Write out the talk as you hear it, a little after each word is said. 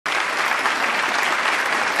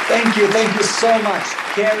Thank you so much,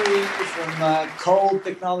 Carrie from Cold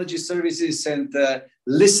Technology Services and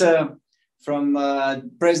Lisa from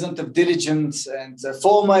President of Diligent and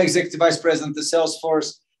former Executive Vice President of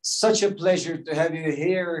Salesforce. Such a pleasure to have you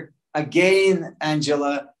here again,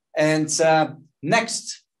 Angela. And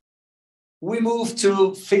next, we move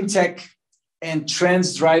to FinTech and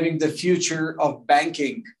trends driving the future of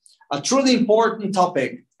banking, a truly important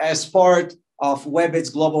topic as part of Webit's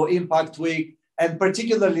Global Impact Week, and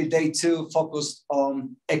particularly Day 2 focused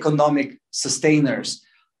on economic sustainers.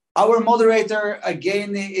 Our moderator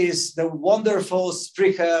again is the wonderful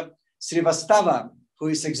Srivastava, who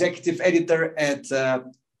is executive editor at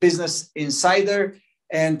Business Insider,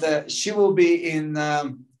 and she will be in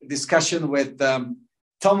discussion with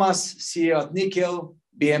Thomas, CEO at Nickel,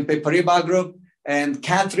 BNP Paribas Group, and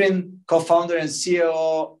Kathryn, co-founder and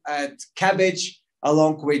CEO at Kabbage,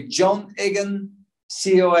 along with John Egan,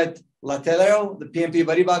 CEO at Laterero, the BNP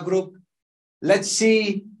Paribas Group. Let's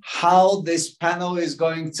see how this panel is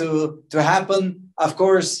going to happen. Of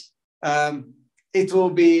course, it will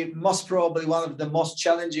be most probably one of the most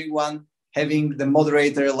challenging one, having the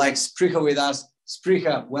moderator like Spriha with us.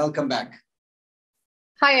 Spriha, welcome back.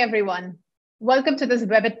 Hi, everyone. Welcome to this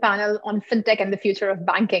Webit panel on FinTech and the future of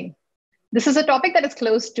banking. This is a topic that is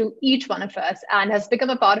close to each one of us and has become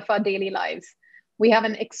a part of our daily lives. We have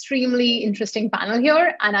an extremely interesting panel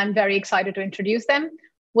here, and I'm very excited to introduce them.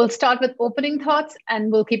 We'll start with opening thoughts,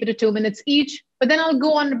 and we'll keep it to 2 minutes each, but then I'll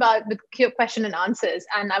go on about the question and answers,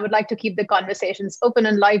 and I would like to keep the conversations open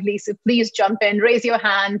and lively, so please jump in, raise your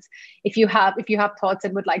hands if you have thoughts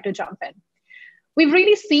and would like to jump in. We've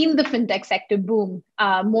really seen the FinTech sector boom,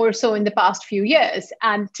 more so in the past few years,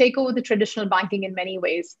 and take over the traditional banking in many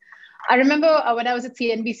ways. I remember when I was at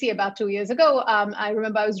CNBC about 2 years ago, I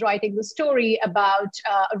remember I was writing the story about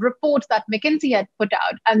a report that McKinsey had put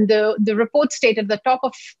out. And the report stated the top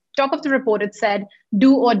of the report, it said,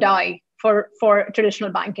 do or die for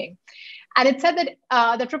traditional banking. And it said that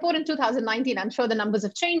that report in 2019, I'm sure the numbers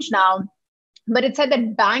have changed now, but it said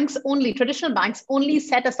that traditional banks only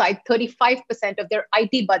set aside 35% of their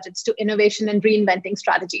IT budgets to innovation and reinventing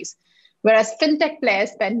strategies, whereas FinTech players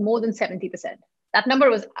spend more than 70%. That number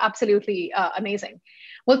was absolutely amazing.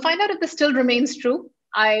 We'll find out if this still remains true.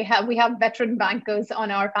 We have veteran bankers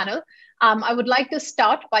on our panel. I would like to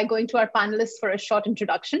start by going to our panelists for a short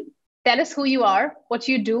introduction. Tell us who you are, what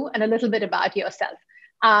you do, and a little bit about yourself.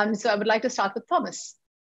 So I would like to start with Thomas.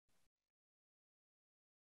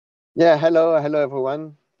 Yeah, hello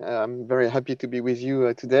everyone. I'm very happy to be with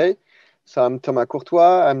you today. So I'm Thomas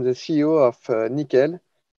Courtois. I'm the CEO of Nickel.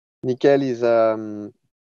 Nickel is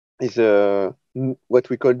what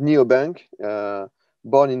we call neobank,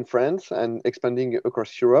 born in France and expanding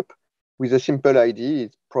across Europe with a simple idea.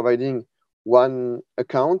 It's providing one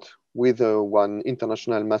account with one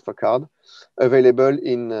international MasterCard available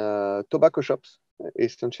in tobacco shops,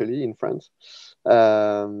 essentially in France.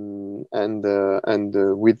 And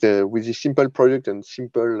with this simple product and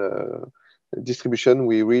simple distribution,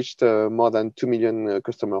 we reached more than 2 million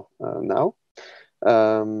customers now.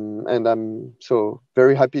 And I'm so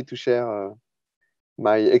very happy to share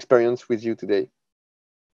my experience with you today.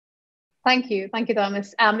 Thank you,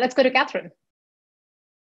 Thomas. Let's go to Kathryn.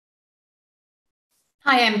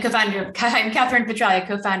 Hi, I'm Kathryn Petralia,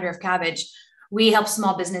 co-founder of Kabbage. We help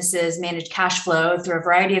small businesses manage cash flow through a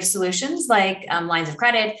variety of solutions like lines of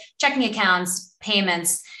credit, checking accounts,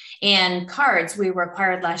 payments, and cards. We were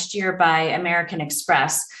acquired last year by American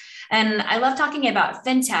Express. And I love talking about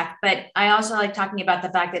FinTech, but I also like talking about the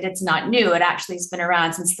fact that it's not new. It actually has been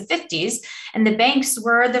around since the 50s. And the banks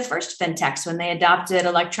were the first FinTechs when they adopted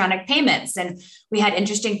electronic payments. And we had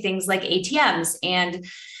interesting things like ATMs and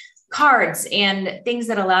cards and things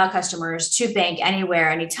that allow customers to bank anywhere,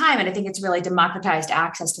 anytime. And I think it's really democratized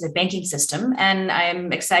access to the banking system. And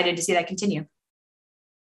I'm excited to see that continue.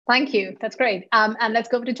 Thank you. That's great. And let's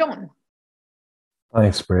go to John.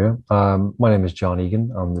 Thanks, Spriha. My name is John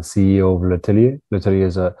Egan. I'm the CEO of L'Atelier. L'Atelier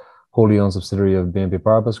is a wholly owned subsidiary of BNP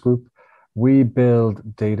Paribas Group. We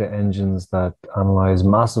build data engines that analyze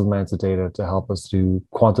massive amounts of data to help us do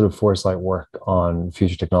quantitative foresight work on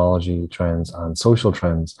future technology trends and social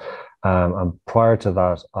trends. And prior to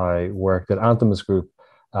that, I worked at Anthemis Group,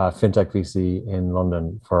 FinTech VC in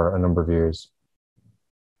London for a number of years.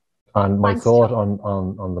 And my thought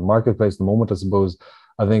on the marketplace at the moment, I suppose,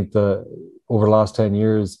 I think over the last 10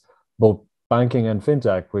 years, both banking and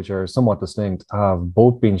fintech, which are somewhat distinct, have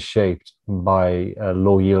both been shaped by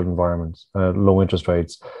low yield environments, low interest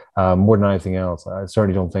rates, more than anything else. I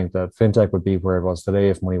certainly don't think that fintech would be where it was today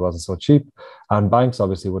if money wasn't so cheap. And banks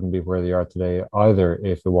obviously wouldn't be where they are today either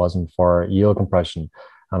if it wasn't for yield compression.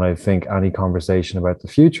 And I think any conversation about the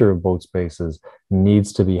future of both spaces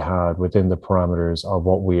needs to be had within the parameters of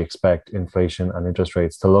what we expect inflation and interest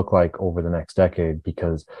rates to look like over the next decade,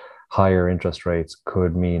 because higher interest rates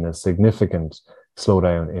could mean a significant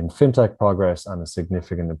slowdown in fintech progress and a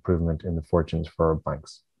significant improvement in the fortunes for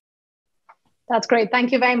banks. That's great.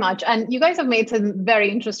 Thank you very much. And you guys have made some very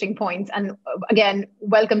interesting points. And again,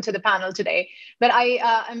 welcome to the panel today. But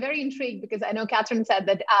I'm very intrigued because I know Kathryn said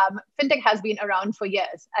that fintech has been around for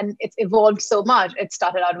years and it's evolved so much. It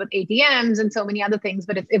started out with ATMs and so many other things,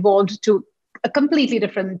 but it's evolved to a completely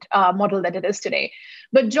different model that it is today.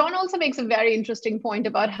 But John also makes a very interesting point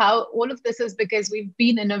about how all of this is because we've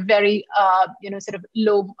been in a very, sort of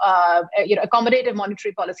low, accommodative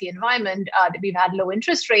monetary policy environment. We've had low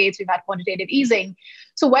interest rates, we've had quantitative easing.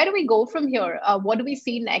 So where do we go from here? What do we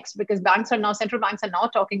see next? Because central banks are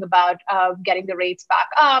now talking about getting the rates back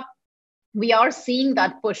up. We are seeing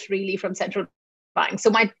that push really from central banks.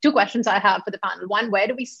 So my two questions I have for the panel: one, where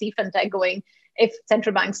do we see fintech going if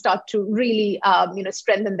central banks start to really,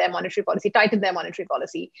 strengthen their monetary policy, tighten their monetary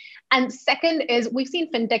policy? And second is, we've seen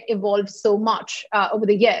fintech evolve so much over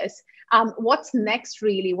the years. What's next,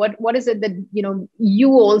 really? What is it that you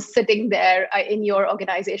all sitting there in your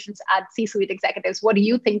organizations at C-suite executives? What do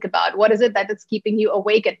you think about? What is it that is keeping you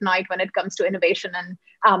awake at night when it comes to innovation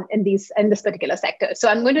and in this particular sector? So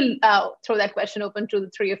I'm going to throw that question open to the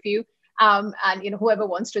three of you, and whoever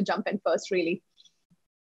wants to jump in first, really.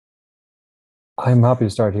 I'm happy to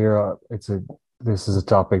start here. This is a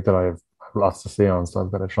topic that I have lots to say on, so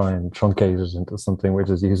I've got to try and truncate it into something which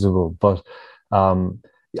is usable. But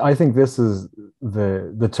I think this is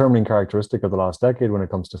the determining characteristic of the last decade when it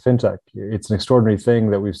comes to fintech. It's an extraordinary thing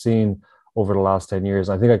that we've seen over the last 10 years.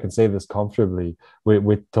 I think I can say this comfortably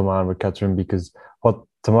with Thomas and with Kathryn, because what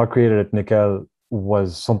Thomas created at Nickel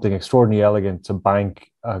was something extraordinarily elegant to bank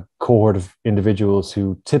a cohort of individuals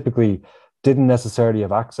who typically didn't necessarily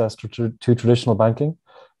have access to traditional banking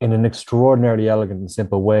in an extraordinarily elegant and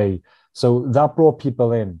simple way. So that brought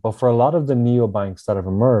people in. But for a lot of the neobanks that have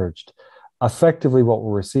emerged, effectively what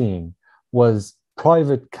we were seeing was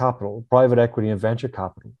private capital, private equity and venture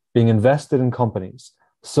capital being invested in companies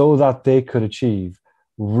so that they could achieve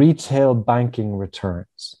retail banking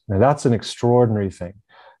returns. Now that's an extraordinary thing,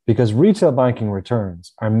 because retail banking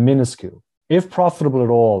returns are minuscule, if profitable at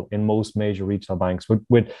all, in most major retail banks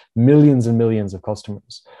with millions and millions of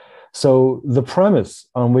customers. So the premise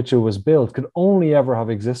on which it was built could only ever have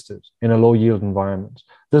existed in a low yield environment.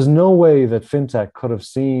 There's no way that fintech could have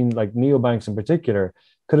seen, like neobanks in particular,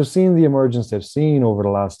 could have seen the emergence they've seen over the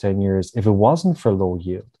last 10 years if it wasn't for low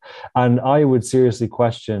yield. And I would seriously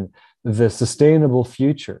question the sustainable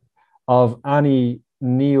future of any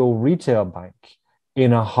neo retail bank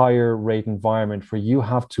in a higher rate environment where you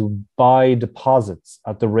have to buy deposits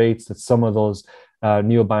at the rates that some of those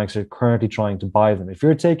neobanks are currently trying to buy them. If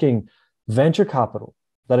you're taking venture capital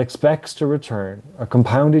that expects to return a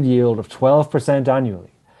compounded yield of 12%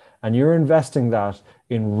 annually, and you're investing that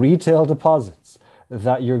in retail deposits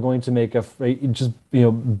that you're going to make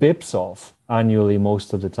bips off annually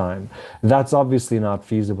most of the time, that's obviously not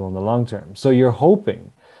feasible in the long term. So you're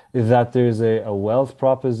hoping that there's a wealth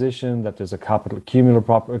proposition, that there's a capital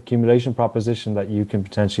accumulation proposition that you can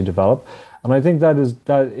potentially develop. And I think that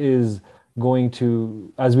is going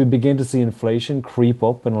to, as we begin to see inflation creep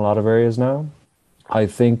up in a lot of areas now, I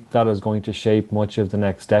think that is going to shape much of the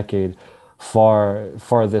next decade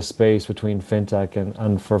for this space between fintech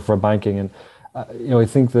and for banking. And I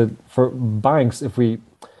think that for banks, if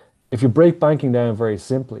you break banking down very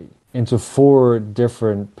simply into four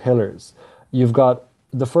different pillars, you've got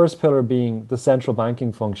the first pillar being the central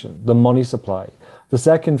banking function, the money supply. The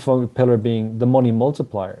second pillar being the money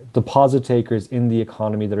multiplier, deposit takers in the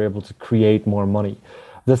economy that are able to create more money.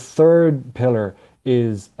 The third pillar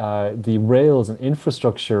is the rails and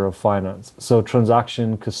infrastructure of finance, so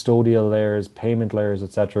transaction, custodial layers, payment layers,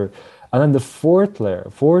 etc. And then the fourth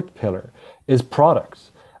pillar is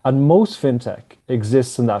products. And most fintech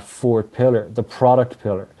exists in that fourth pillar, the product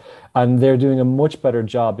pillar. And they're doing a much better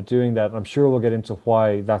job at doing that. I'm sure we'll get into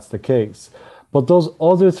why that's the case. But those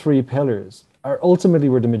other three pillars are ultimately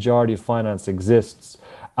where the majority of finance exists.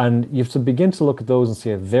 And you have to begin to look at those and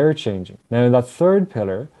see how they're changing. Now, in that third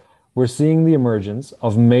pillar, we're seeing the emergence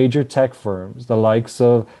of major tech firms, the likes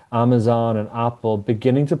of Amazon and Apple,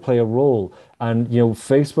 beginning to play a role. And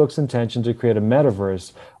Facebook's intention to create a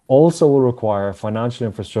metaverse also will require financial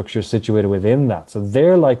infrastructure situated within that. So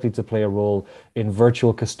they're likely to play a role in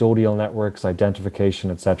virtual custodial networks,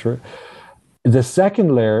 identification, etc. The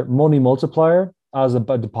second layer, money multiplier, as a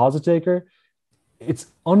deposit taker, it's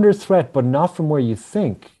under threat, but not from where you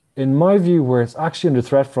think. in my view, where it's actually under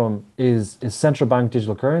threat from is central bank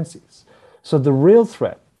digital currencies. So the real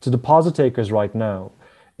threat to deposit takers right now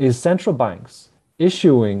is central banks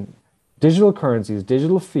issuing digital currencies,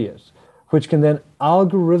 digital fiat, which can then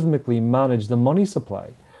algorithmically manage the money supply.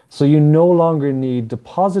 So you no longer need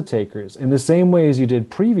deposit takers in the same way as you did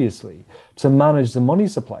previously to manage the money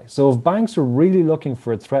supply. So if banks are really looking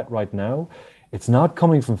for a threat right now, it's not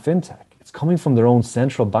coming from fintech. It's coming from their own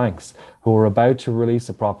central banks who are about to release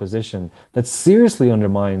a proposition that seriously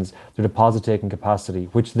undermines their deposit-taking capacity,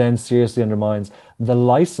 which then seriously undermines the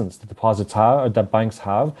license that deposits have, or that banks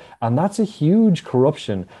have. And that's a huge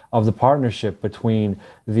corruption of the partnership between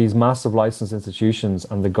these massive licensed institutions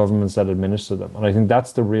and the governments that administer them. And I think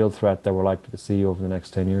that's the real threat that we're likely to see over the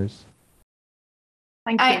next 10 years.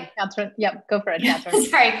 Thank you, Kathryn. Yep, go for it, Kathryn.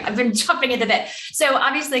 Sorry, I've been jumping at the bit. So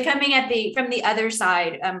obviously coming at from the other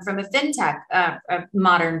side, from a fintech,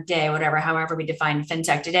 modern day, whatever, however we define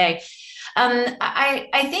fintech today,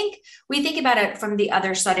 I think we think about it from the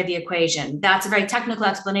other side of the equation. That's a very technical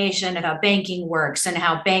explanation of how banking works and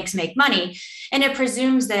how banks make money. And it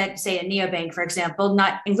presumes that, say, a neobank, for example,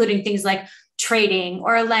 not including things like trading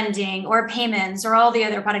or lending or payments or all the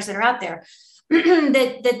other products that are out there,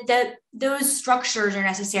 that those structures are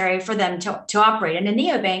necessary for them to operate. And a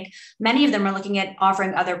neobank, many of them are looking at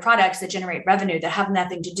offering other products that generate revenue that have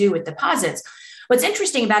nothing to do with deposits. What's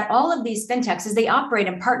interesting about all of these fintechs is they operate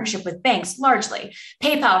in partnership with banks largely.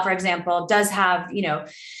 PayPal, for example, does have,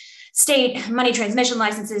 state money transmission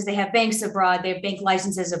licenses. They have banks abroad. They have bank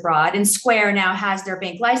licenses abroad. And Square now has their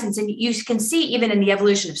bank license. And you can see even in the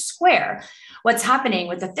evolution of Square, what's happening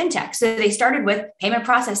with the fintech. So they started with payment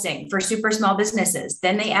processing for super small businesses.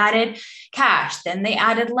 Then they added cash. Then they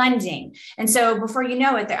added lending. And so before you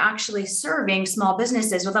know it, they're actually serving small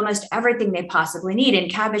businesses with almost everything they possibly need. And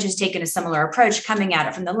Kabbage has taken a similar approach coming at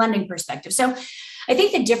it from the lending perspective. So I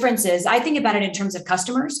think the difference is, I think about it in terms of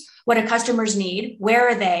customers. What do customers need? Where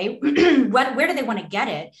are they? Where do they want to get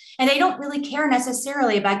it? And they don't really care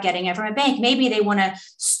necessarily about getting it from a bank. Maybe they want to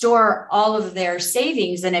store all of their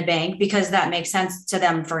savings in a bank because that makes sense to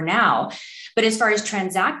them for now. But as far as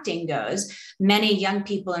transacting goes, many young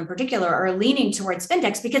people in particular are leaning towards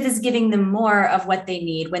fintechs because it's giving them more of what they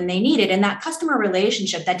need when they need it. And that customer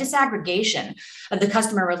relationship, that disaggregation of the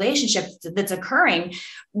customer relationship that's occurring,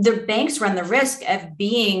 the banks run the risk of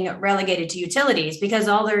being relegated to utilities because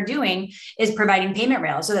all they're doing is providing payment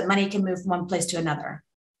rails so that money can move from one place to another.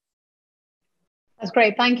 That's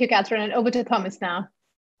great. Thank you, Kathryn. And over to Thomas now.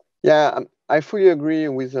 Yeah, I fully agree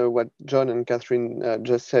with what John and Kathryn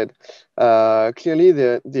just said. Clearly,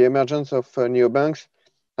 the emergence of neobanks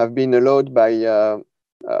have been allowed by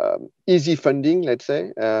easy funding, let's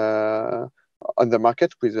say, on the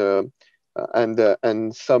market with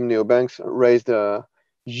and some neobanks raised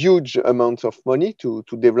huge amounts of money to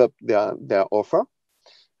develop their offer,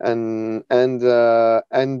 and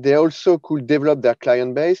they also could develop their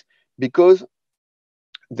client base because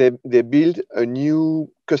they build a new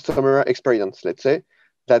customer experience, let's say,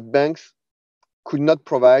 that banks could not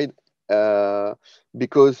provide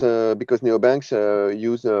because neobanks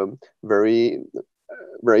use a very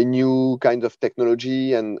new kind of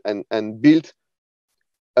technology and built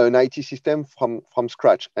an IT system from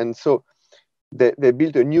scratch. And so they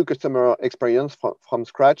built a new customer experience from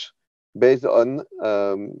scratch based on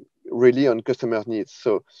really on customer needs.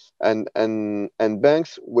 So and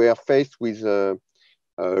banks were faced with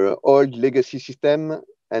old legacy system,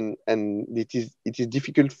 and it is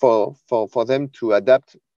difficult for them to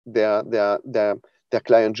adapt their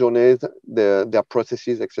client journeys, their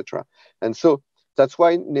processes, etc. And so that's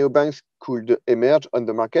why neobanks could emerge on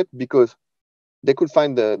the market, because they could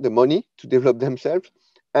find the money to develop themselves,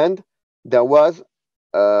 and there was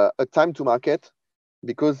a time to market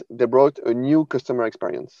because they brought a new customer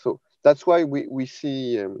experience. So that's why we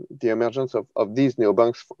see the emergence of these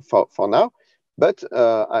neobanks for now. But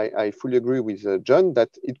I fully agree with John that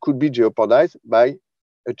it could be jeopardized by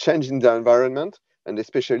a change in the environment, and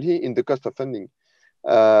especially in the cost of funding.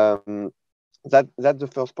 That's the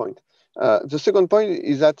first point. The second point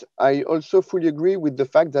is that I also fully agree with the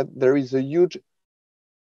fact that there is a huge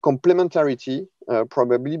complementarity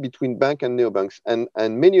probably between bank and neobanks, and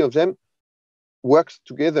many of them works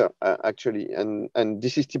together actually, and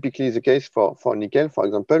this is typically the case for Nickel, for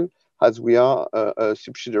example, as we are a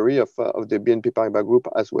subsidiary of the BNP Paribas group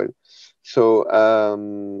as well. So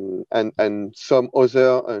and some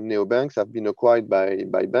other neobanks have been acquired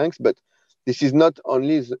by banks, but this is not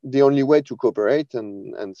only the only way to cooperate,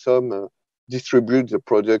 and some distribute the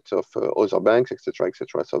products of other banks, etc.,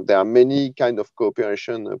 etc. So there are many kind of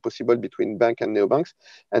cooperation possible between bank and neobanks,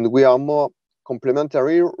 and we are more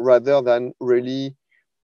complementary rather than really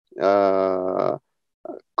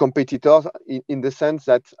competitors in the sense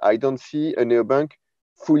that I don't see a neobank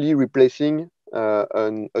fully replacing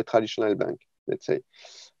a traditional bank, let's say.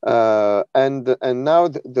 And now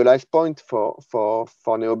the last point for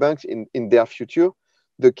neobanks in their future,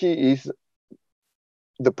 the key is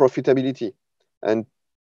the profitability. And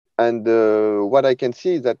what I can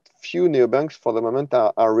see is that few neobanks for the moment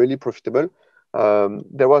are really profitable.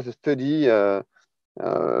 There was a study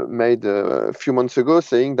made a few months ago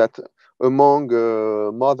saying that among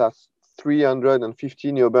more than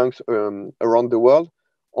 350 neobanks around the world,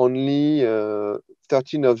 only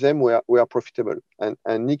 13 of them were profitable.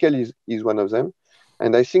 And Nickel is one of them.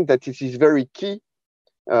 And I think that this is very key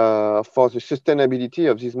for the sustainability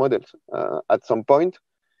of these models. At some point,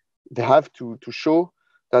 they have to show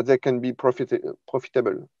that they can be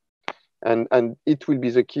profitable. And it will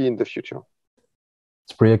be the key in the future.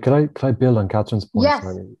 Spriha, can I build on Kathryn's point? Yes,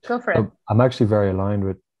 go for it. I'm actually very aligned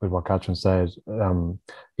with what Kathryn said,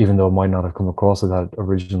 even though it might not have come across as that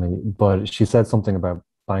originally. But she said something about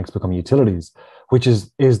banks becoming utilities, which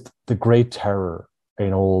is the great terror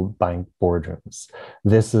in old bank boardrooms.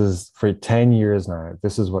 This is, for 10 years now,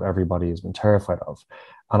 this is what everybody has been terrified of.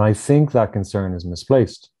 And I think that concern is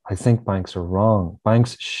misplaced. I think banks are wrong.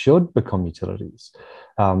 Banks should become utilities.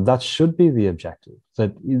 That should be the objective.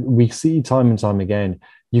 That we see time and time again,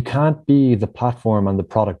 you can't be the platform and the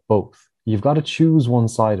product both. You've got to choose one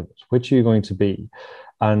side of it. Which are you going to be?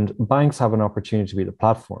 And banks have an opportunity to be the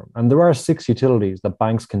platform. And there are 6 utilities that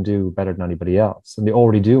banks can do better than anybody else. And they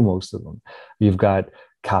already do most of them. You've got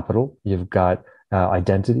capital, you've got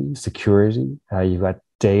identity, security, you've got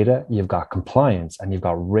data, you've got compliance, and you've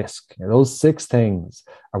got risk. Those 6 things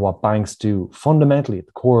are what banks do fundamentally at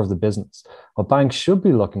the core of the business. What banks should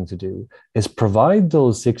be looking to do is provide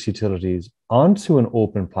those 6 utilities onto an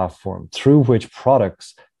open platform through which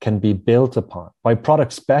products can be built upon by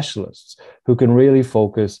product specialists who can really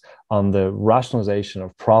focus on the rationalization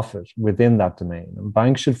of profit within that domain. And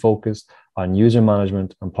banks should focus on user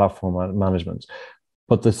management and platform management.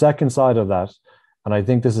 But the second side of that, and I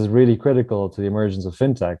think this is really critical to the emergence of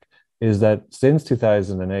fintech, is that since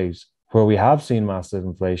 2008, where we have seen massive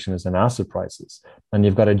inflation is in asset prices. And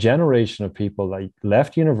you've got a generation of people that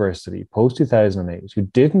left university post 2008 who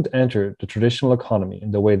didn't enter the traditional economy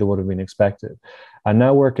in the way that would have been expected, and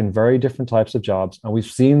now work in very different types of jobs. And we've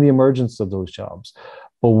seen the emergence of those jobs.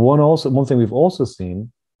 But one thing we've also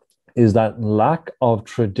seen is that lack of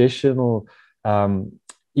traditional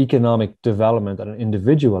economic development at an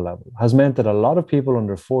individual level has meant that a lot of people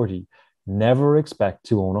under 40 never expect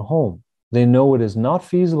to own a home. They know it is not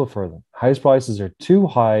feasible for them. House prices are too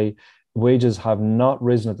high. Wages have not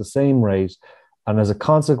risen at the same rate. And as a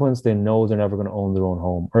consequence, they know they're never going to own their own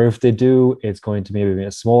home. Or if they do, it's going to maybe be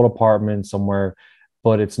a small apartment somewhere,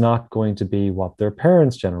 but it's not going to be what their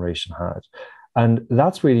parents' generation had. And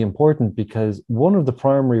that's really important because one of the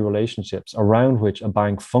primary relationships around which a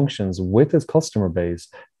bank functions with its customer base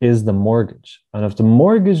is the mortgage. And if the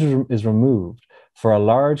mortgage is removed for a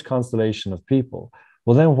large constellation of people,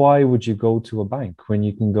 well, then why would you go to a bank when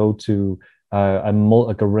you can go to a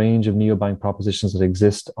range of neobank propositions that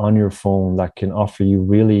exist on your phone that can offer you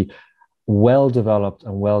really well-developed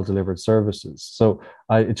and well-delivered services? So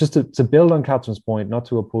just to build on Kathryn's point, not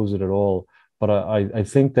to oppose it at all, but I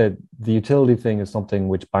think that the utility thing is something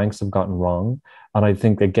which banks have gotten wrong. And I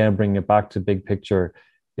think, again, bringing it back to big picture,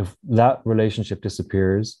 if that relationship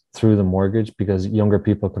disappears through the mortgage because younger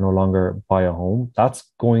people can no longer buy a home, that's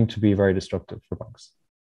going to be very destructive for banks.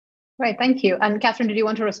 Right, thank you. And Kathryn, did you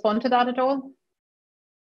want to respond to that at all?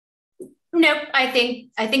 No, I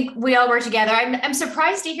think we all work together. I'm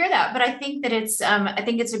surprised to hear that, but I think that it's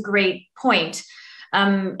a great point.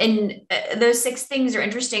 And those 6 things are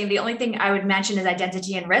interesting. The only thing I would mention is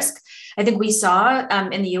identity and risk. I think we saw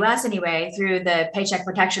in the US anyway, through the Paycheck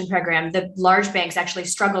Protection Program, the large banks actually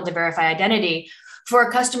struggled to verify identity for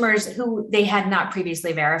customers who they had not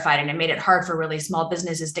previously verified, and it made it hard for really small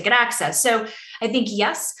businesses to get access. So I think,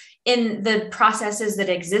 yes, in the processes that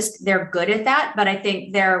exist, they're good at that, but I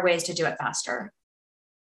think there are ways to do it faster.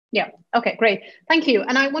 Yeah. Okay, great. Thank you.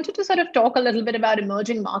 And I wanted to sort of talk a little bit about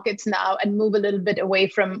emerging markets now and move a little bit away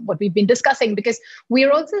from what we've been discussing, because we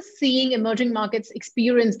are also seeing emerging markets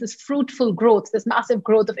experience this fruitful growth, this massive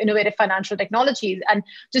growth of innovative financial technologies. And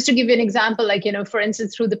just to give you an example, like, for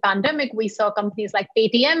instance, through the pandemic, we saw companies like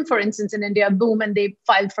Paytm, for instance, in India boom, and they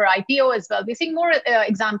filed for IPO as well. We're seeing more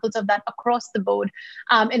examples of that across the board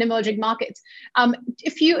in emerging markets.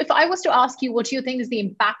 If I was to ask you what you think is the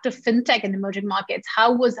impact of fintech in emerging markets,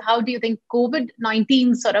 how how do you think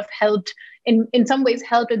COVID-19 sort of helped, in some ways,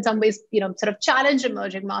 in some ways, sort of challenge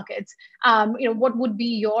emerging markets? What would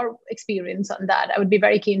be your experience on that? I would be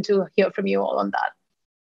very keen to hear from you all on that.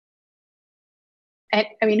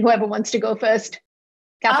 I mean, whoever wants to go first.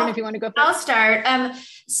 Kathryn, if you want to go first. I'll start.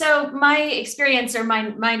 So my experience or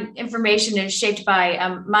my information is shaped by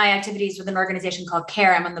my activities with an organization called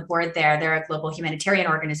CARE. I'm on the board there. They're a global humanitarian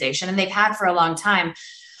organization, and they've had for a long time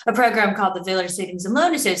a program called the Village Savings and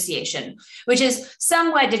Loan Association, which is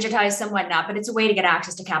somewhat digitized, somewhat not, but it's a way to get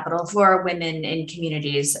access to capital for women in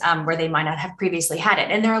communities where they might not have previously had it.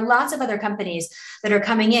 And there are lots of other companies that are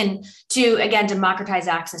coming in to, again, democratize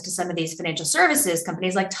access to some of these financial services,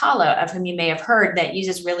 companies like Talo, of whom you may have heard, that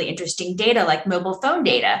uses really interesting data like mobile phone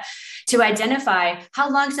data to identify how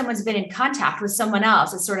long someone's been in contact with someone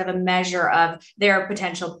else as sort of a measure of their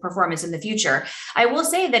potential performance in the future. I will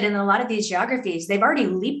say that in a lot of these geographies, they've already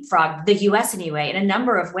leapfrogged the US anyway, in a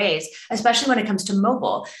number of ways, especially when it comes to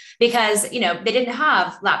mobile, because, they didn't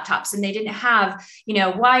have laptops and they didn't have,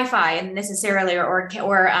 Wi-Fi and necessarily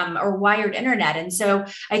or wired internet. And so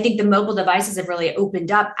I think the mobile devices have really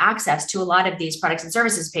opened up access to a lot of these products and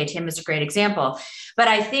services. Paytm is a great example. But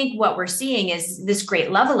I think what we're seeing is this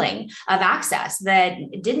great leveling of access that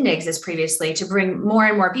didn't exist previously to bring more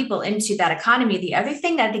and more people into that economy. The other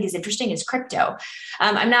thing that I think is interesting is crypto.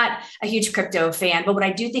 I'm not a huge crypto fan, but what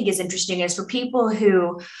I do think is interesting is for people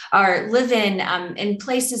who are living in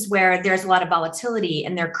places where there's a lot of volatility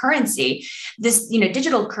in their currency, this,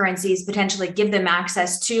 digital currencies potentially give them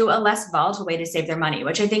access to a less volatile way to save their money,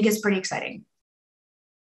 which I think is pretty exciting.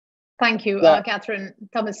 Thank you, Kathryn.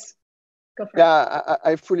 Thomas.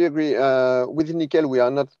 I fully agree. With Nickel, we are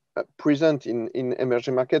not present in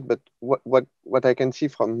emerging market, but what I can see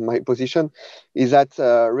from my position is that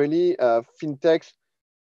really fintechs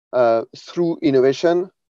through innovation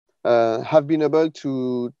have been able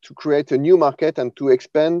to create a new market and to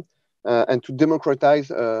expand and to democratize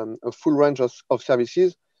a full range of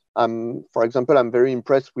services. For example, I'm very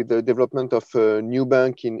impressed with the development of a new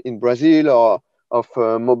bank in Brazil, or of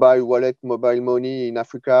mobile wallet, mobile money in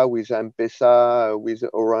Africa with M-Pesa, with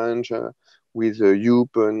Orange, with Youp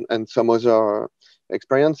and some other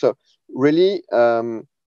experience. So really,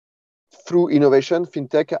 through innovation,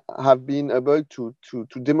 fintech have been able to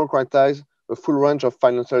democratize a full range of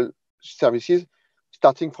financial services,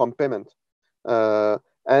 starting from payment.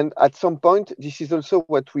 And at some point, this is also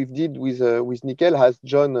what we did with Nickel, as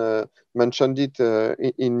John mentioned it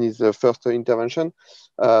in his first intervention.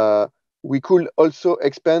 We could also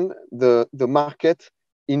expand the market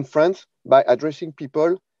in France by addressing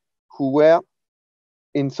people who were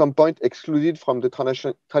in some point excluded from the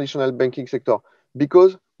traditional banking sector.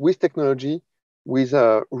 Because with technology, with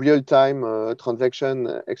real-time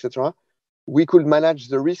transaction, etc., we could manage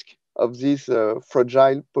the risk of this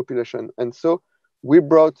fragile population. And so we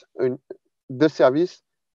brought the service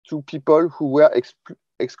to people who were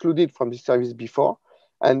excluded from this service before.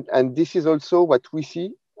 And this is also what we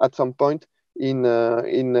see at some point in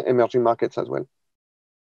emerging markets as well.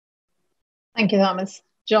 Thank you, Thomas.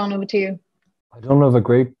 John, over to you. I don't have a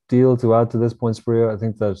great deal to add to this point, Spriha. I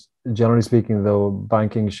think that generally speaking, though,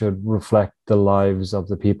 banking should reflect the lives of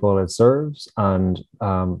the people it serves. And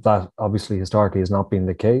that obviously historically has not been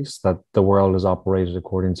the case, that the world has operated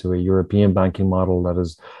according to a European banking model that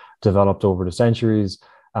has developed over the centuries.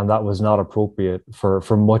 And that was not appropriate for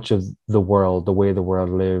much of the world, the way the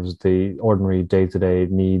world lives, the ordinary day-to-day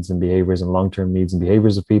needs and behaviors and long-term needs and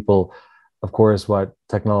behaviors of people. Of course, what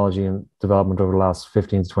technology and development over the last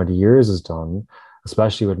 15 to 20 years has done,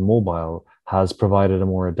 especially with mobile, has provided a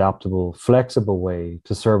more adaptable, flexible way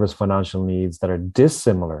to service financial needs that are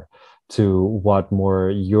dissimilar to what more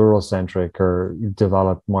Eurocentric or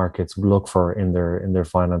developed markets look for in their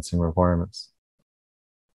financing requirements.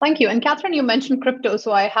 Thank you. And Kathryn, you mentioned crypto,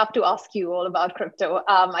 so I have to ask you all about crypto.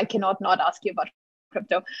 I cannot not ask you about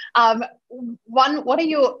crypto. One, what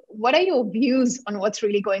are your views on what's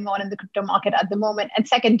really going on in the crypto market at the moment? And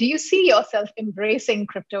second, do you see yourself embracing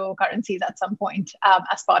cryptocurrencies at some point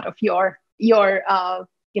as part of your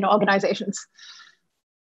organizations?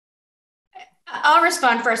 I'll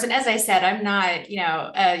respond first. And as I said, I'm not,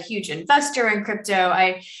 a huge investor in crypto.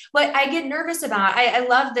 What I get nervous about, I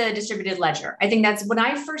love the distributed ledger. I think that's when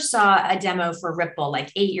I first saw a demo for Ripple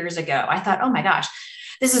like 8 years ago, I thought, oh my gosh,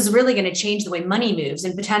 this is really going to change the way money moves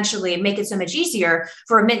and potentially make it so much easier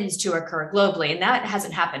for remittance to occur globally. And that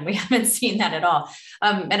hasn't happened. We haven't seen that at all.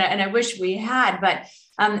 And I wish we had, but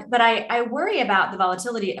I worry about the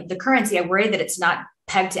volatility of the currency. I worry that it's not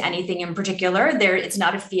pegged to anything in particular. It's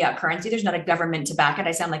not a fiat currency. There's not a government to back it.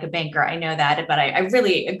 I sound like a banker. I know that, but I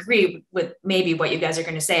really agree with maybe what you guys are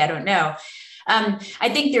going to say. I don't know. I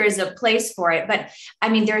think there is a place for it, but I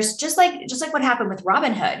mean, there's just like what happened with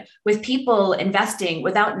Robinhood, with people investing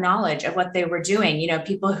without knowledge of what they were doing.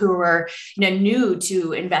 People who were new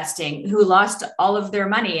to investing, who lost all of their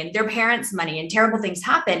money and their parents' money, and terrible things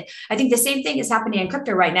happened. I think the same thing is happening in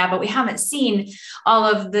crypto right now, but we haven't seen all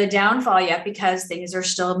of the downfall yet because things are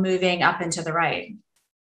still moving up and to the right.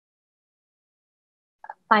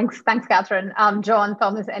 Thanks, Kathryn. John,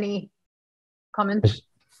 Thomas, any comments?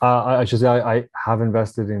 I should say I have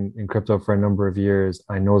invested in crypto for a number of years.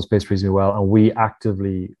 I know the space reasonably well, and we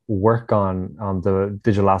actively work on the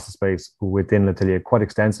digital asset space within L'Atelier quite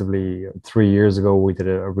extensively. 3 years ago, we did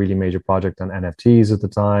a really major project on NFTs at the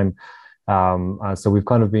time. So we've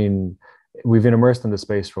been immersed in the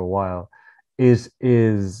space for a while. Is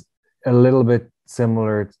a little bit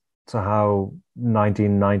similar to how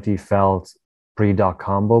 1990 felt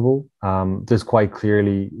pre-dot-com bubble. There's quite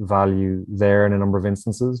clearly value there in a number of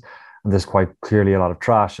instances, and there's quite clearly a lot of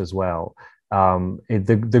trash as well.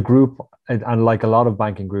 The group, and like a lot of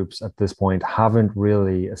banking groups at this point, haven't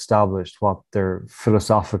really established what their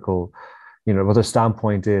philosophical, what their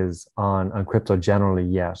standpoint is on crypto generally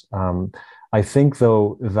yet. I think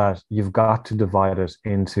though that you've got to divide it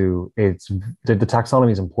into the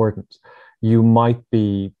taxonomy is important. You might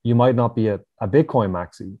not be a Bitcoin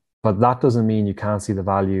maxi, but that doesn't mean you can't see the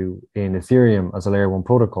value in Ethereum as a layer 1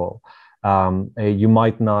 protocol. You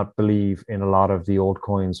might not believe in a lot of the old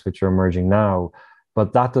coins which are emerging now,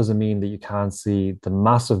 but that doesn't mean that you can't see the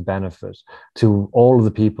massive benefit to all of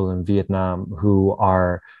the people in Vietnam who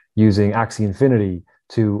are using Axie Infinity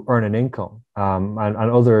to earn an income, and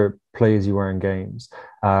other plays you earn games.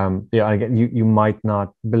 Again, you might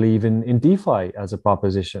not believe in DeFi as a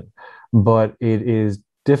proposition, but it is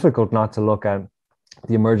difficult not to look at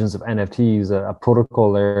the emergence of NFTs, a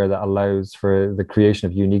protocol there that allows for the creation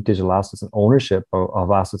of unique digital assets and ownership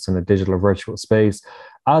of assets in a digital or virtual space,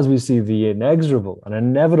 as we see the inexorable and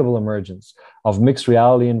inevitable emergence of mixed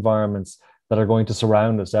reality environments that are going to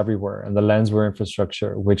surround us everywhere, and the lenswear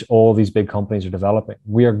infrastructure, which all these big companies are developing.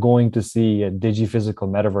 We are going to see a digi-physical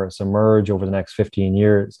metaverse emerge over the next 15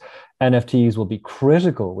 years. NFTs will be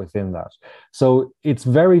critical within that. So it's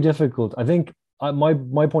very difficult. I think my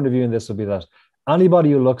point of view in this would be that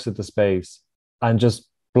anybody who looks at the space and just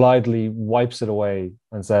blithely wipes it away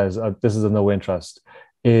and says, this is of no interest,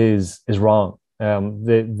 is wrong.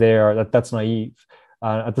 That's naive.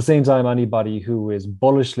 At the same time, anybody who is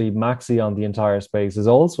bullishly maxi on the entire space is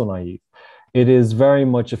also naive. It is very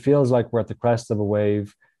much, it feels like we're at the crest of a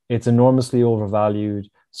wave. It's enormously overvalued,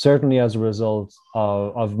 certainly as a result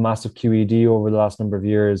of massive QED over the last number of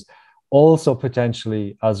years. Also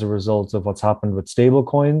potentially as a result of what's happened with stable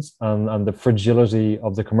coins and the fragility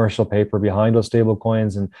of the commercial paper behind those stable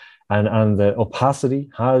coins, and the opacity.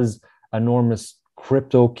 Has enormous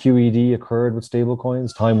crypto QED occurred with stable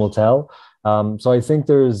coins? Time will tell. So I think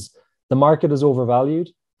the market is overvalued.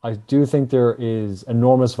 I do think there is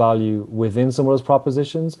enormous value within some of those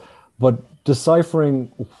propositions, but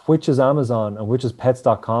deciphering which is Amazon and which is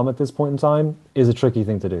pets.com at this point in time is a tricky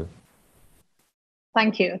thing to do.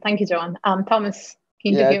 Thank you, John. Thomas,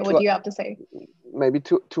 keen to hear what you have to say. Maybe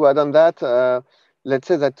to add on that, let's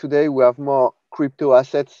say that today we have more crypto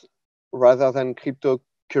assets rather than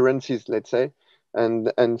cryptocurrencies, let's say,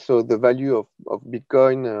 and so the value of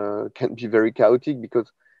Bitcoin can be very chaotic, because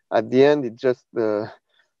at the end it's just the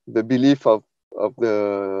belief of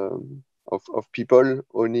people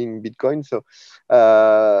owning Bitcoin. So,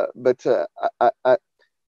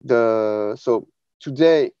 so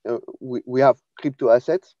today we have crypto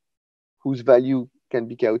assets whose value can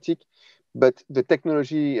be chaotic, but the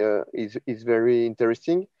technology is very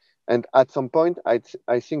interesting. And at some point, I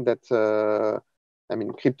think that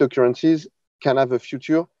cryptocurrencies can have a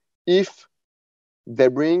future if they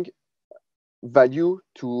bring value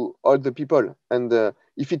to all the people. And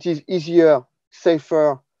if it is easier,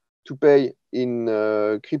 safer to pay in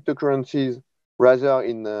cryptocurrencies rather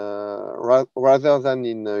than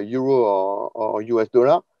in euro or US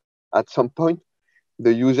dollar, at some point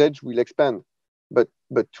the usage will expand. But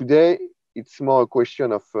today it's more a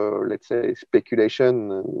question of let's say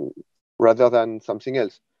speculation rather than something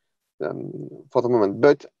else for the moment.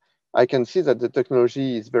 But I can see that the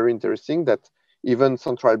technology is very interesting, that even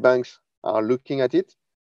central banks are looking at it.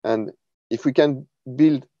 And if we can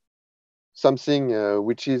build something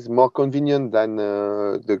which is more convenient than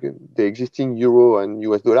the existing euro and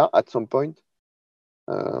US dollar, at some point,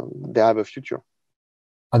 they have a future.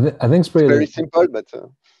 I think Spriha, it's very simple, but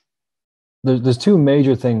there's two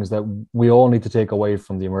major things that we all need to take away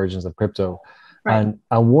from the emergence of crypto. Right.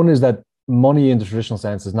 And one is that money in the traditional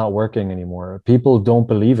sense is not working anymore. People don't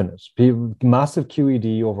believe in it. Massive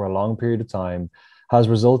QED over a long period of time has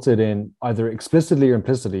resulted in either explicitly or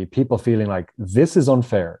implicitly people feeling like this is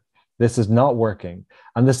unfair, this is not working.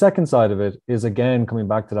 And the second side of it is, again, coming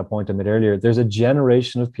back to that point I made earlier, there's a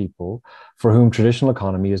generation of people for whom traditional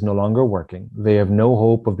economy is no longer working. They have no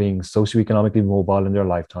hope of being socioeconomically mobile in their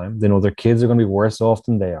lifetime. They know their kids are going to be worse off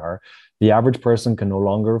than they are. The average person can no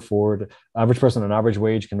longer afford, average person on average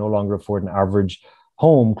wage can no longer afford an average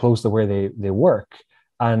home close to where they work.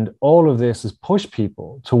 And all of this has pushed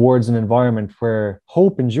people towards an environment where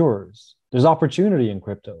hope endures. There's opportunity in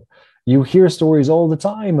crypto. You hear stories all the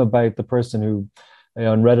time about the person who,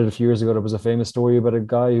 on Reddit a few years ago, there was a famous story about a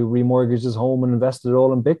guy who remortgaged his home and invested it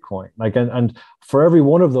all in Bitcoin. And for every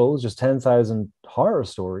one of those, there's 10,000 horror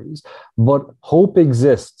stories. But hope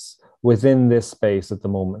exists within this space at the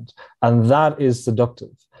moment. And that is seductive.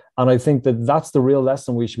 And I think that that's the real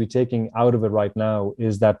lesson we should be taking out of it right now,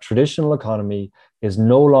 is that traditional economy is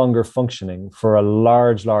no longer functioning for a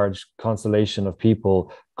large constellation of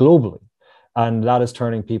people globally. And that is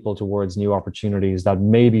turning people towards new opportunities that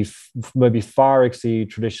maybe far exceed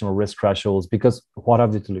traditional risk thresholds, because what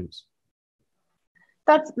have they to lose?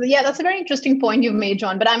 That's a very interesting point you've made,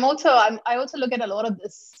 John. But I also look at a lot of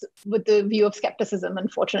this with the view of skepticism,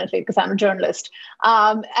 unfortunately, because I'm a journalist.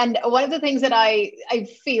 And one of the things that I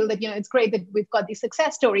feel that, it's great that we've got these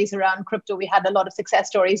success stories around crypto. We had a lot of success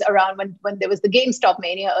stories around when there was the GameStop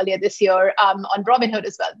mania earlier this year, on Robinhood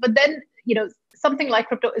as well. But then, something like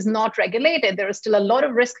crypto is not regulated. There are still a lot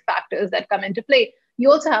of risk factors that come into play.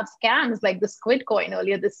 You also have scams like the Squid coin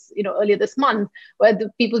earlier this month, where the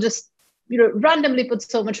people just randomly put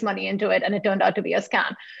so much money into it and it turned out to be a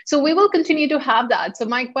scam. So we will continue to have that. So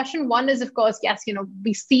my question one is, of course, yes,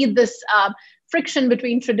 we see this friction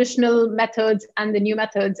between traditional methods and the new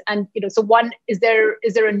methods. And, so one, is there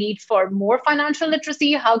a need for more financial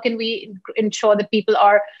literacy? How can we ensure that people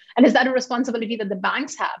are, and is that a responsibility that the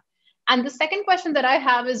banks have? And the second question that I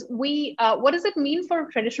have is, what does it mean for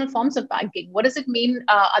traditional forms of banking? What does it mean?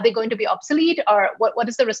 Are they going to be obsolete, or what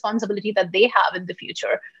is the responsibility that they have in the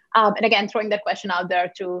future? And again, throwing that question out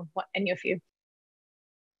there to any of you.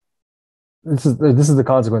 This is the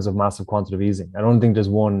consequence of massive quantitative easing. I don't think there's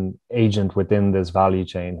one agent within this value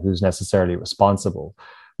chain who's necessarily responsible.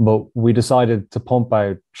 But we decided to pump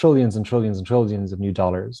out trillions and trillions and trillions of new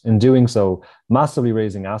dollars. In doing so, massively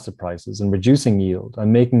raising asset prices and reducing yield,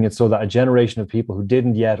 and making it so that a generation of people who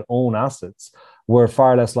didn't yet own assets were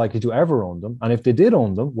far less likely to ever own them. And if they did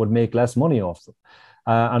own them, would make less money off them.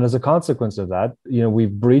 And as a consequence of that,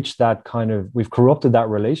 we've breached that we've corrupted that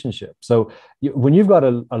relationship. So when you've got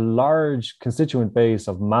a large constituent base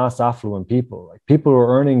of mass affluent people, like people who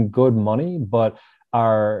are earning good money, but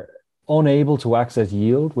are unable to access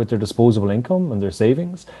yield with their disposable income and their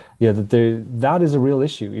savings, that is a real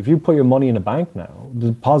issue. If you put your money in a bank now, the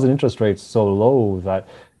deposit interest rate's so low that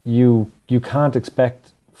you can't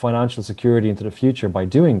expect financial security into the future by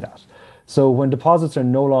doing that. So when deposits are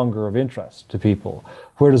no longer of interest to people,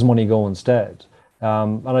 where does money go instead?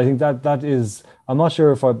 And I think that is, I'm not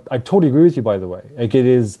sure if I totally agree with you, by the way. Like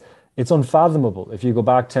it's unfathomable if you go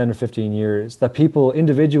back 10 or 15 years that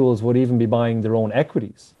individuals would even be buying their own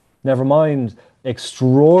equities. Never mind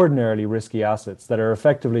extraordinarily risky assets that are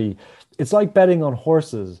effectively, it's like betting on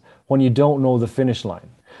horses when you don't know the finish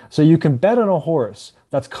line. So you can bet on a horse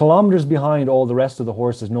that's kilometers behind all the rest of the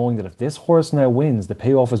horses, knowing that if this horse now wins, the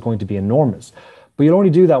payoff is going to be enormous. But you'll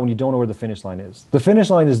only do that when you don't know where the finish line is. The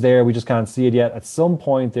finish line is there, we just can't see it yet. At some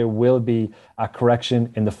point, there will be a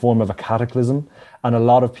correction in the form of a cataclysm, and a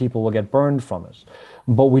lot of people will get burned from it.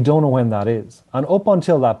 But we don't know when that is. And up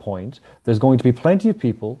until that point, there's going to be plenty of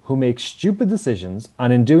people who make stupid decisions,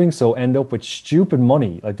 and in doing so end up with stupid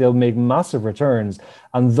money. Like, they'll make massive returns,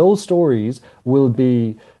 and those stories will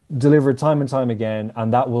be delivered time and time again,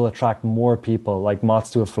 and that will attract more people like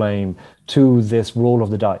moths to a flame to this roll of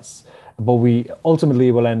the dice. But we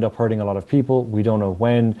ultimately will end up hurting a lot of people. We don't know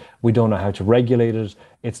when, we don't know how to regulate it.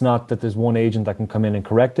 It's not that there's one agent that can come in and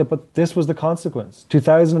correct it, but this was the consequence.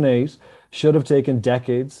 2008 should have taken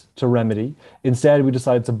decades to remedy. Instead, we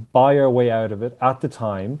decided to buy our way out of it at the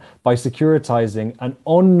time by securitizing an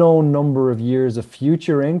unknown number of years of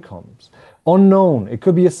future incomes. Unknown, it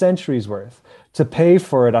could be a century's worth, to pay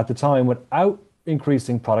for it at the time without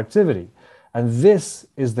increasing productivity. And this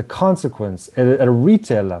is the consequence at a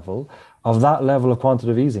retail level of that level of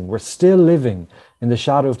quantitative easing. We're still living in the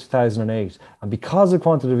shadow of 2008. And because of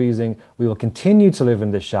quantitative easing, we will continue to live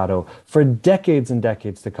in this shadow for decades and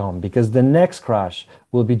decades to come, because the next crash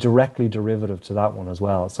will be directly derivative to that one as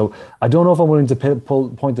well. So I don't know if I'm willing to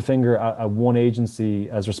point the finger at one agency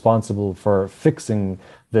as responsible for fixing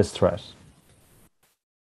this threat.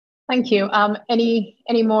 Thank you.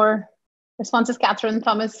 Any more responses, Kathryn,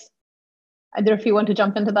 Thomas? Either if you want to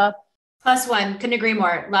jump into that. +1, couldn't agree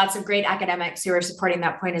more. Lots of great academics who are supporting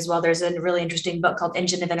that point as well. There's a really interesting book called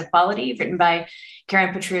Engine of Inequality, written by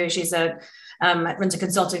Petralia. She's runs a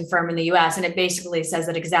consulting firm in the US, and it basically says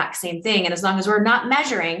that exact same thing. And as long as we're not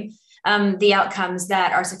measuring the outcomes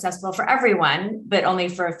that are successful for everyone, but only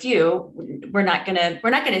for a few, we're not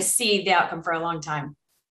gonna see the outcome for a long time.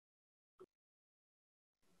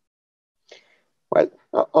 Well,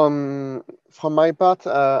 from my part,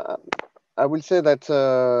 I will say that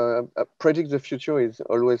predict the future is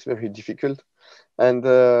always very difficult. And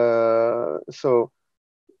so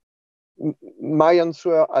my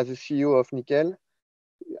answer as a CEO of Nickel,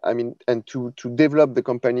 I mean, and to develop the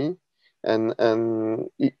company and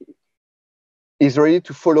is ready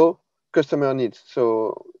to follow customer needs.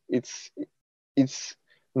 So it's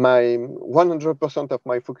my 100% of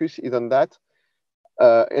my focus is on that,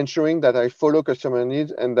 ensuring that I follow customer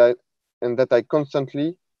needs and that I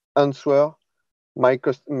constantly answer my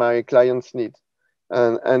clients' needs.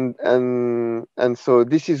 And so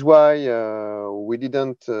this is why we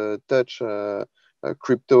didn't touch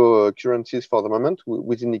cryptocurrencies for the moment.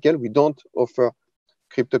 Within Nickel, we don't offer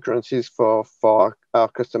cryptocurrencies for our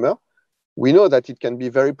customer. We know that it can be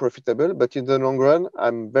very profitable, but in the long run,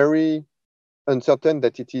 I'm very uncertain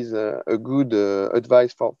that it is a good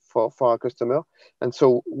advice for our customer. And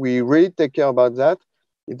so we really take care about that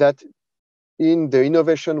in the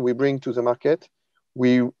innovation we bring to the market,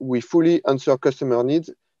 we fully answer customer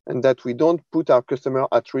needs and that we don't put our customer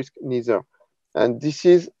at risk neither. And this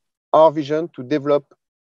is our vision to develop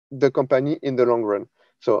the company in the long run.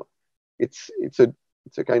 So it's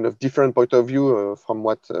a kind of different point of view from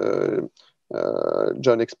what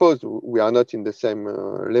John exposed. We are not in the same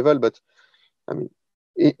level, but I mean,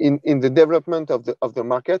 in the development of the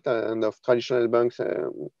market and of traditional banks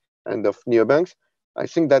and of neobanks, I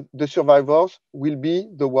think that the survivors will be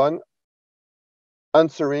the one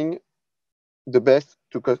answering the best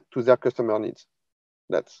to their customer needs.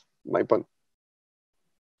 That's my point.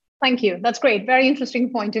 Thank you. That's great. Very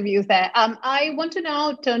interesting point of view there. I want to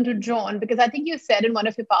now turn to John, because I think you said in one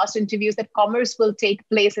of your past interviews that commerce will take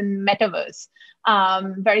place in metaverse.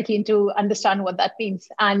 Very keen to understand what that means.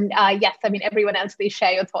 And yes, I mean, everyone else, please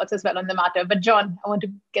share your thoughts as well on the matter. But John, I want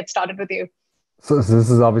to get started with you. So this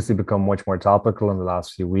has obviously become much more topical in the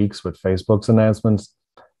last few weeks with Facebook's announcements.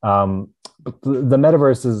 But the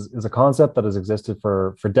metaverse is a concept that has existed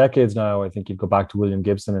for decades now. I think you'd go back to William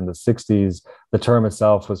Gibson in the 60s. The term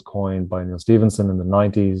itself was coined by Neil Stephenson in the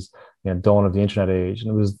 90s, dawn of the internet age. And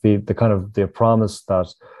it was the kind of the promise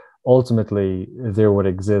that ultimately there would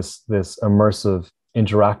exist this immersive,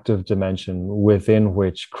 interactive dimension within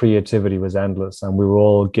which creativity was endless. And we were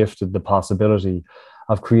all gifted the possibility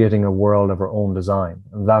of creating a world of our own design.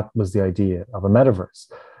 And that was the idea of a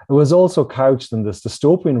metaverse. It was also couched in this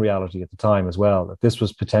dystopian reality at the time as well, that this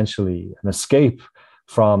was potentially an escape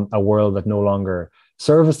from a world that no longer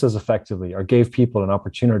serviced us effectively or gave people an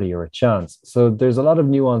opportunity or a chance. So there's a lot of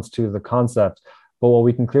nuance to the concept, but what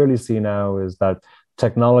we can clearly see now is that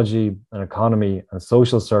technology and economy and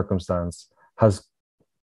social circumstance has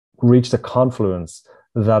reached a confluence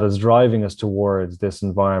that is driving us towards this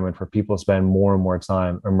environment where people spend more and more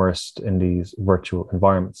time immersed in these virtual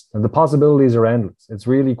environments. And the possibilities are endless. It's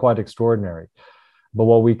really quite extraordinary. But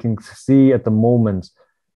what we can see at the moment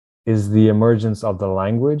is the emergence of the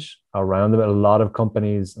language around it. A lot of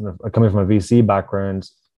companies, coming from a VC background,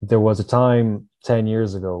 there was a time 10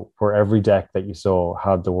 years ago where every deck that you saw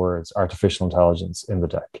had the words artificial intelligence in the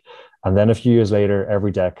deck. And then a few years later, every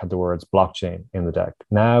deck had the words blockchain in the deck.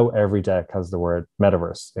 Now every deck has the word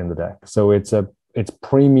metaverse in the deck. So it's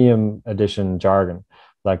premium edition jargon,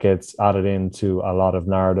 like it's added into a lot of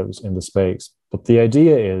narratives in the space. But the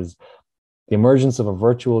idea is the emergence of a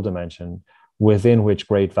virtual dimension within which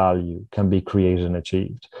great value can be created and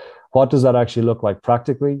achieved. What does that actually look like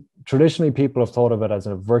practically? Traditionally, people have thought of it as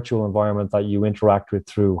a virtual environment that you interact with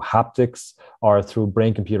through haptics or through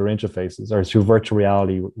brain-computer interfaces or through virtual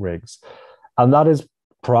reality rigs. And that is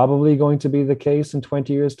probably going to be the case in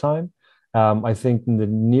 20 years' time. I think in the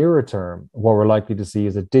nearer term, what we're likely to see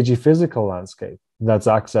is a digiphysical landscape that's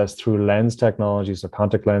accessed through lens technologies, so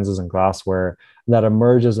contact lenses and glassware, that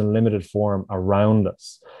emerges in limited form around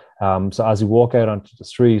us. So as we walk out onto the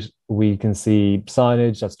street, we can see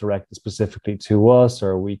signage that's directed specifically to us,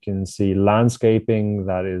 or we can see landscaping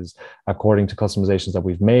that is according to customizations that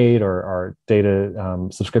we've made or data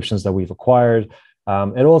subscriptions that we've acquired.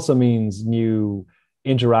 It also means new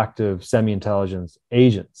interactive semi-intelligence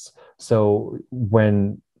agents. So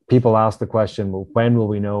when people ask the question, well, when will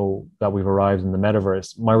we know that we've arrived in the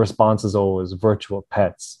metaverse? My response is always virtual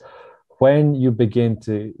pets. when you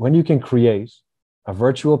can create a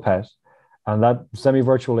virtual pet, and that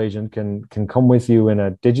semi-virtual agent can come with you in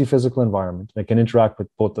a digi-physical environment. It can interact with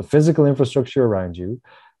both the physical infrastructure around you,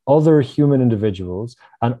 other human individuals,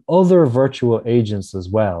 and other virtual agents as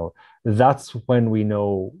well. That's when we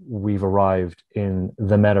know we've arrived in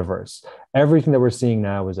the metaverse. Everything that we're seeing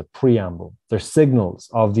now is a preamble. There's signals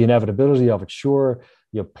of the inevitability of it. Sure,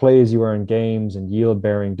 you play as you earn games and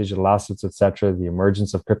yield-bearing digital assets, etc., the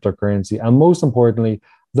emergence of cryptocurrency, and most importantly,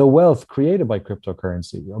 the wealth created by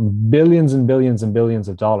cryptocurrency. Billions and billions and billions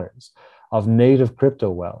of dollars of native crypto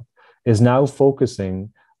wealth is now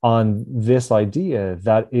focusing on this idea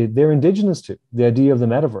that they're indigenous to, the idea of the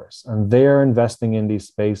metaverse. And they're investing in these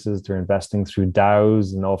spaces. They're investing through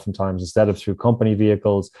DAOs, and oftentimes instead of through company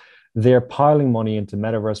vehicles, they're piling money into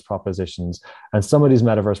metaverse propositions. And some of these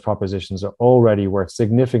metaverse propositions are already worth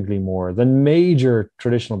significantly more than major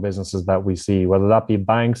traditional businesses that we see, whether that be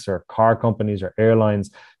banks or car companies or airlines.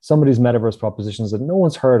 Some of these metaverse propositions that no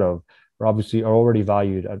one's heard of are already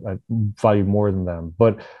valued more than them.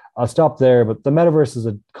 But I'll stop there. But the metaverse is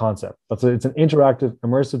a concept. It's an interactive,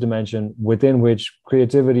 immersive dimension within which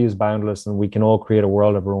creativity is boundless and we can all create a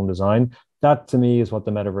world of our own design. That, to me, is what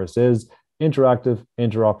the metaverse is. Interactive,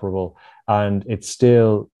 interoperable, and it's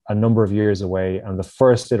still a number of years away. And the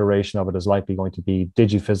first iteration of it is likely going to be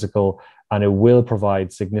digi-physical, and it will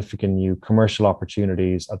provide significant new commercial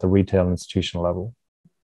opportunities at the retail and institutional level.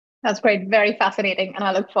 That's great. Very fascinating. And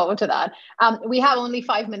I look forward to that. We have only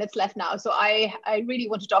 5 minutes left now. So I really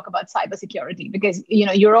want to talk about cybersecurity because,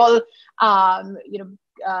 you're all,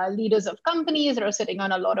 leaders of companies that are sitting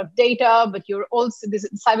on a lot of data, but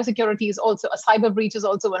cybersecurity is also, a cyber breach is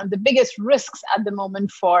also one of the biggest risks at the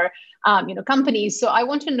moment for, companies. So I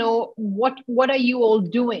want to know what are you all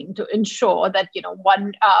doing to ensure that,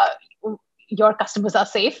 your customers are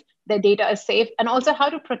safe, their data is safe, and also how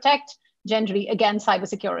to protect generally against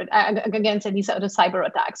cybersecurity, against any sort of cyber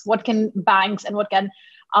attacks. What can banks and what can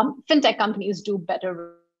fintech companies do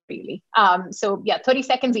better, really? 30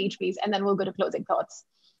 seconds each, please, and then we'll go to closing thoughts.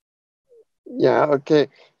 Yeah, okay.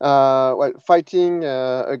 Fighting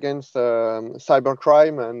against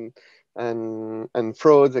cybercrime and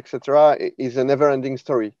frauds, etc., is a never-ending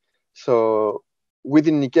story. So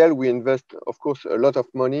within Nickel, we invest, of course, a lot of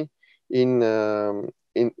money in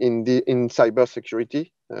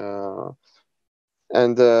cybersecurity.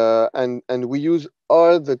 And we use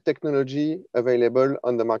all the technology available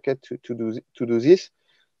on the market to do this.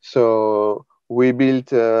 So we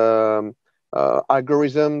built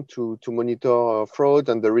algorithm to monitor fraud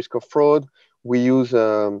and the risk of fraud. We use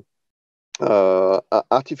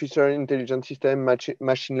artificial intelligence system,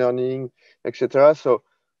 machine learning, etc.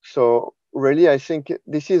 So really, I think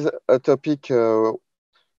this is a topic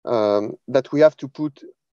that we have to put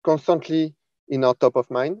constantly in our top of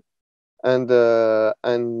mind, and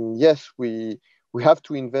yes, we have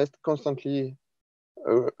to invest constantly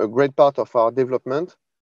a great part of our development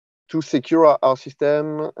to secure our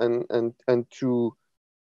system and to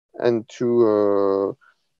ensure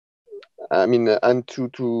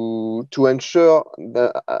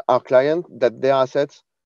that our client that their assets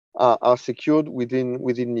are secured within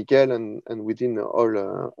Nickel and within all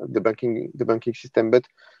the banking system. But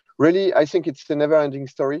really, I think it's a never-ending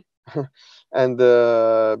story, and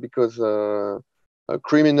because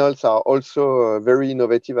criminals are also very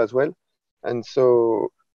innovative as well, and so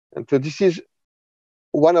this is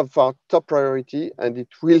one of our top priority, and it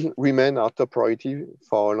will remain our top priority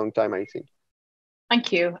for a long time, I think.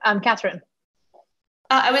 Thank you, Kathryn.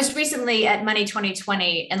 I was recently at Money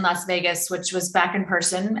 2020 in Las Vegas, which was back in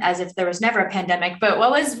person, as if there was never a pandemic. But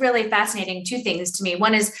what was really fascinating, two things to me.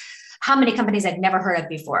 One is how many companies I'd never heard of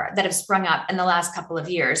before that have sprung up in the last couple of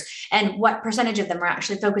years, and what percentage of them are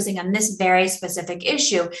actually focusing on this very specific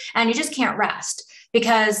issue. And you just can't rest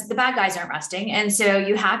because the bad guys aren't resting. And so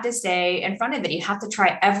you have to stay in front of it. You have to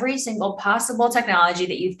try every single possible technology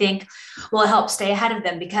that you think will help stay ahead of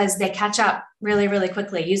them, because they catch up really, really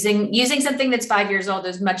quickly. Using something that's 5 years old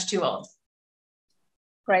is much too old.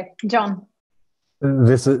 Right. John.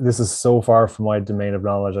 This is so far from my domain of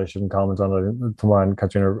knowledge. I shouldn't comment on it. Tomas and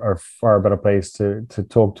Kathryn are far better placed to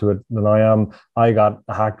talk to it than I am. I got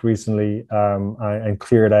hacked recently and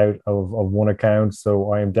cleared out of one account,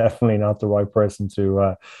 so I am definitely not the right person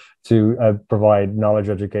to provide knowledge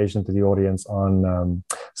or education to the audience on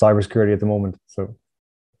cybersecurity at the moment. So,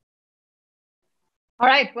 All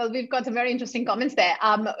right. Well, we've got some very interesting comments there.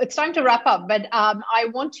 It's time to wrap up, but I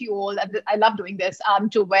want you all, I love doing this,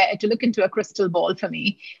 to look into a crystal ball for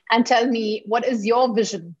me and tell me, what is your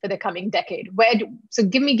vision for the coming decade? So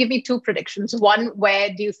give me two predictions. One, where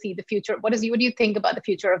do you see the future? What do you think about the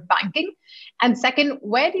future of banking? And second,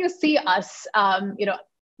 where do you see us,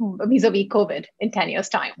 vis-a-vis COVID in 10 years'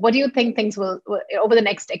 time? What do you think things will over the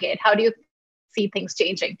next decade? How do you see things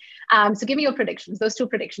changing? So give me your predictions, those two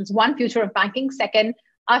predictions. One, future of banking. Second,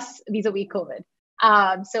 us vis-a-vis COVID.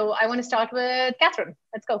 So I want to start with Kathryn.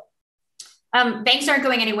 Let's go. Banks aren't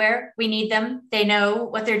going anywhere. We need them. They know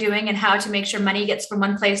what they're doing and how to make sure money gets from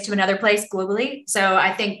one place to another place globally. So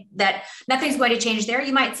I think that nothing's going to change there.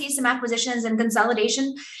 You might see some acquisitions and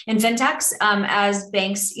consolidation in fintechs as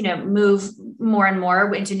banks, move more and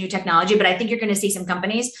more into new technology. But I think you're going to see some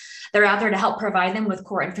companies that are out there to help provide them with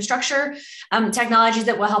core infrastructure, technologies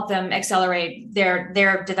that will help them accelerate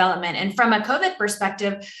their development. And from a COVID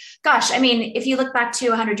perspective, gosh, I mean, if you look back to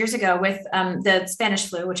 100 years ago with the Spanish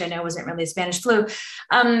flu, which I know wasn't really a Spanish flu,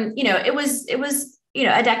 it was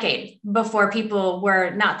a decade before people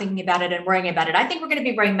were not thinking about it and worrying about it. I think we're going to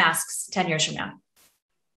be wearing masks 10 years from now.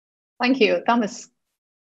 Thank you, Thomas.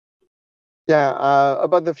 Yeah,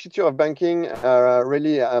 about the future of banking,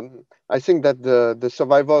 really, I think that the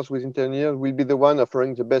survivors within 10 years will be the one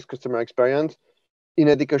offering the best customer experience in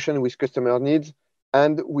education with customer needs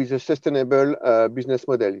and with a sustainable business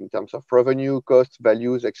model in terms of revenue, cost,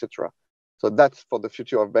 values, etc. So that's for the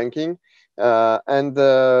future of banking. And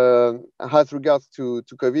as regards to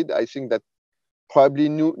COVID, I think that probably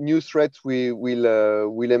new threats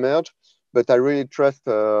will emerge, but I really trust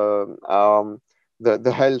the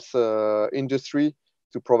health industry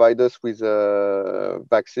to provide us with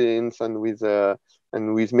vaccines and with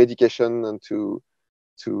medication and to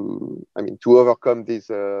overcome these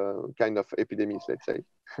kind of epidemics, let's say.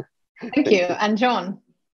 Thank you. And John?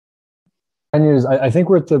 10 years, I think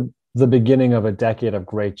we're at the beginning of a decade of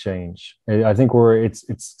great change. I think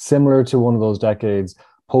it's similar to one of those decades,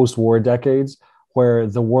 post-war decades, where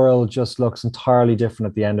the world just looks entirely different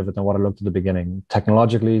at the end of it than what it looked at the beginning,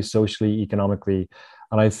 technologically, socially, economically.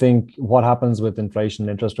 And I think what happens with inflation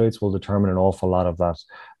and interest rates will determine an awful lot of that.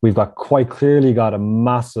 We've quite clearly got a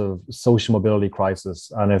massive social mobility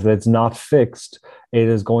crisis. And if it's not fixed, it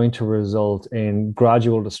is going to result in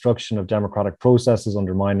gradual destruction of democratic processes,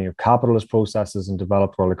 undermining of capitalist processes in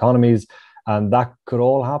developed world economies. And that could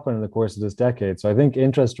all happen in the course of this decade. So I think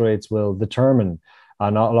interest rates will determine a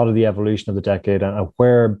lot of the evolution of the decade and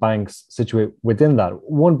where banks situate within that.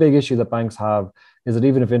 One big issue that banks have is that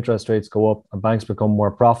even if interest rates go up and banks become more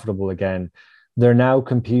profitable again, they're now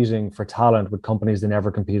competing for talent with companies they never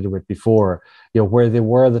competed with before. Where they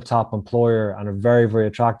were the top employer and a very, very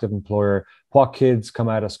attractive employer, what kids come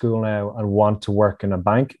out of school now and want to work in a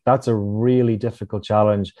bank? That's a really difficult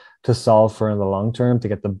challenge to solve for in the long term, to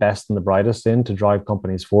get the best and the brightest in to drive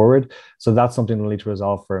companies forward. So that's something we'll need to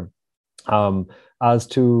resolve for. As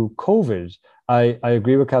to COVID, I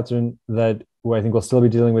agree with Kathryn that I think we'll still be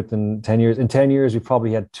dealing with in 10 years. In 10 years, we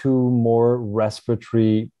probably had 2 more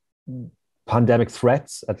respiratory pandemic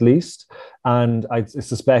threats at least. And I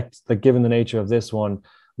suspect that given the nature of this one,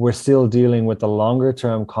 we're still dealing with the longer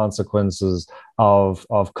term consequences of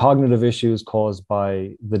cognitive issues caused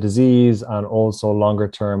by the disease and also longer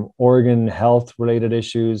term organ health related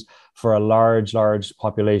issues for a large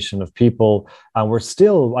population of people. And we're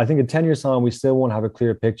still, I think in 10 years time, we still won't have a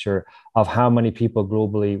clear picture of how many people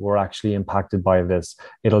globally were actually impacted by this.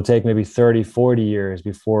 It'll take maybe 30, 40 years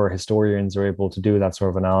before historians are able to do that sort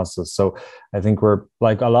of analysis. So I think we're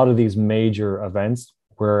like a lot of these major events,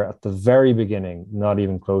 we're at the very beginning, not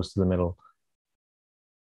even close to the middle.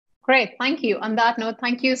 Great, thank you. On that note,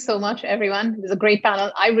 thank you so much, everyone. It was a great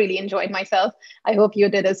panel. I really enjoyed myself. I hope you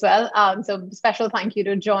did as well. So special thank you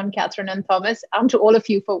to John, Kathryn, and Thomas, and to all of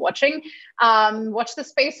you for watching. Watch the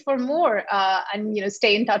space for more, and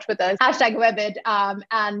stay in touch with us. #Webit.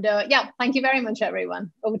 Yeah, thank you very much,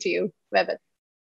 everyone. Over to you, Webit.